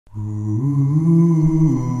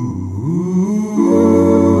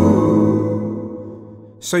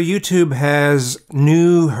So YouTube has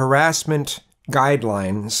new harassment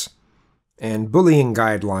guidelines and bullying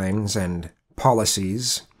guidelines and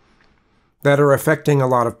policies that are affecting a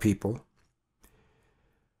lot of people.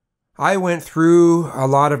 I went through a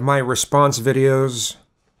lot of my response videos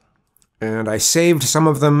and I saved some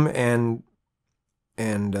of them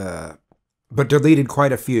but deleted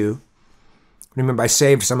quite a few. Remember, I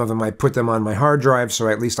saved some of them, I put them on my hard drive, so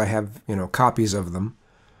at least I have, copies of them.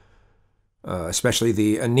 Especially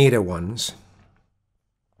the Anita ones.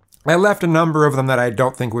 I left a number of them that I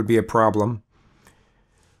don't think would be a problem.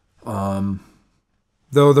 Though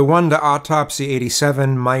the one to Autopsy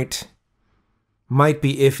 87 might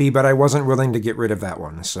be iffy, but I wasn't willing to get rid of that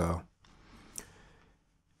one, so.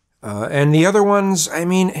 And the other ones, I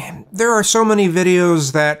mean, there are so many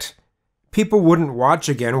videos that people wouldn't watch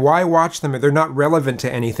again. Why watch them if they're not relevant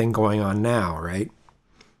to anything going on now, right?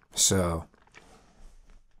 So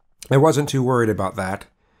I wasn't too worried about that.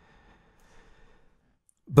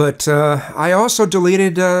 But I also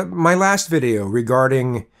deleted my last video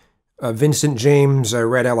regarding Vincent James'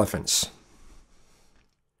 red elephants.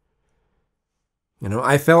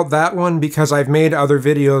 I felt that one, because I've made other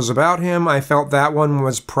videos about him, I felt that one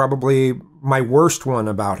was probably my worst one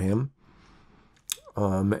about him.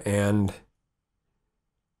 And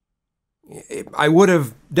I would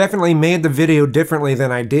have definitely made the video differently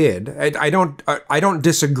than I did. I don't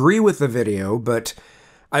disagree with the video, but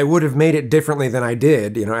I would have made it differently than I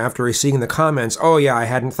did, after seeing the comments. Oh yeah, I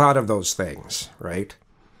hadn't thought of those things, right?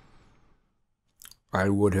 I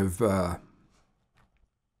would have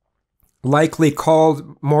likely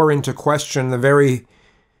called more into question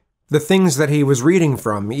the things that he was reading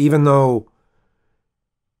from, even though,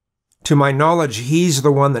 to my knowledge, he's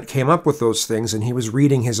the one that came up with those things, and he was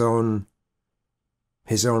reading his own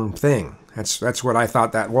thing. That's what I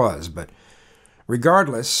thought that was. But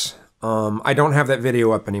regardless, I don't have that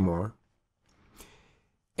video up anymore.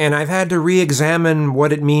 And I've had to re-examine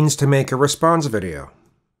what it means to make a response video.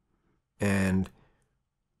 And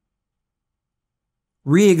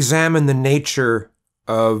re-examine the nature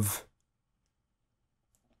of...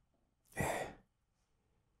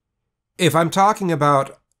 If I'm talking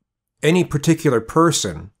about any particular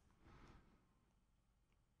person,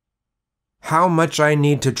 how much I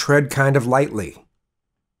need to tread kind of lightly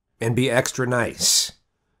and be extra nice.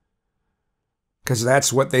 Because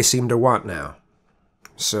that's what they seem to want now.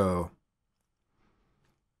 So,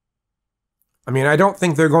 I mean, I don't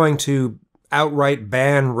think they're going to outright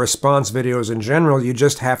ban response videos in general. You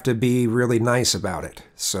just have to be really nice about it.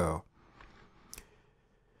 So,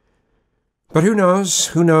 but who knows?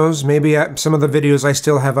 Who knows? Maybe some of the videos I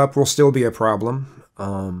still have up will still be a problem.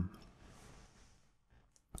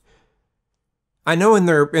 I know in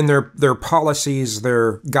their policies,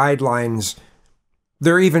 their guidelines,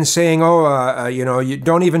 they're even saying, you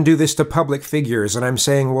don't even do this to public figures. And I'm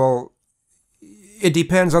saying, well, it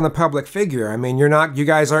depends on the public figure. I mean, you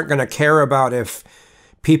guys aren't going to care about if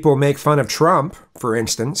people make fun of Trump, for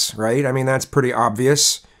instance, right? I mean, that's pretty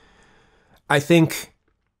obvious. I think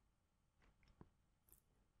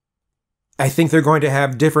they're going to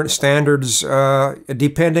have different standards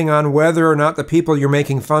depending on whether or not the people you're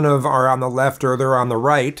making fun of are on the left or they're on the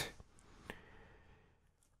right.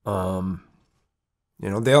 They'll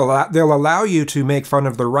allow you to make fun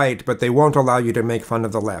of the right, but they won't allow you to make fun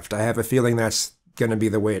of the left. I have a feeling that's going to be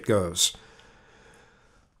the way it goes.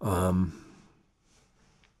 But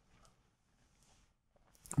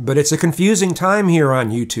it's a confusing time here on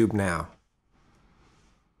YouTube now.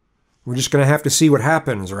 We're just going to have to see what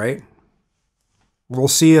happens, right? We'll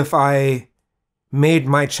see if I made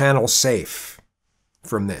my channel safe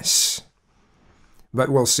from this. But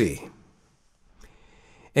we'll see.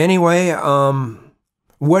 Anyway,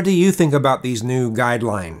 what do you think about these new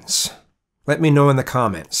guidelines? Let me know in the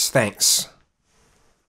comments. Thanks.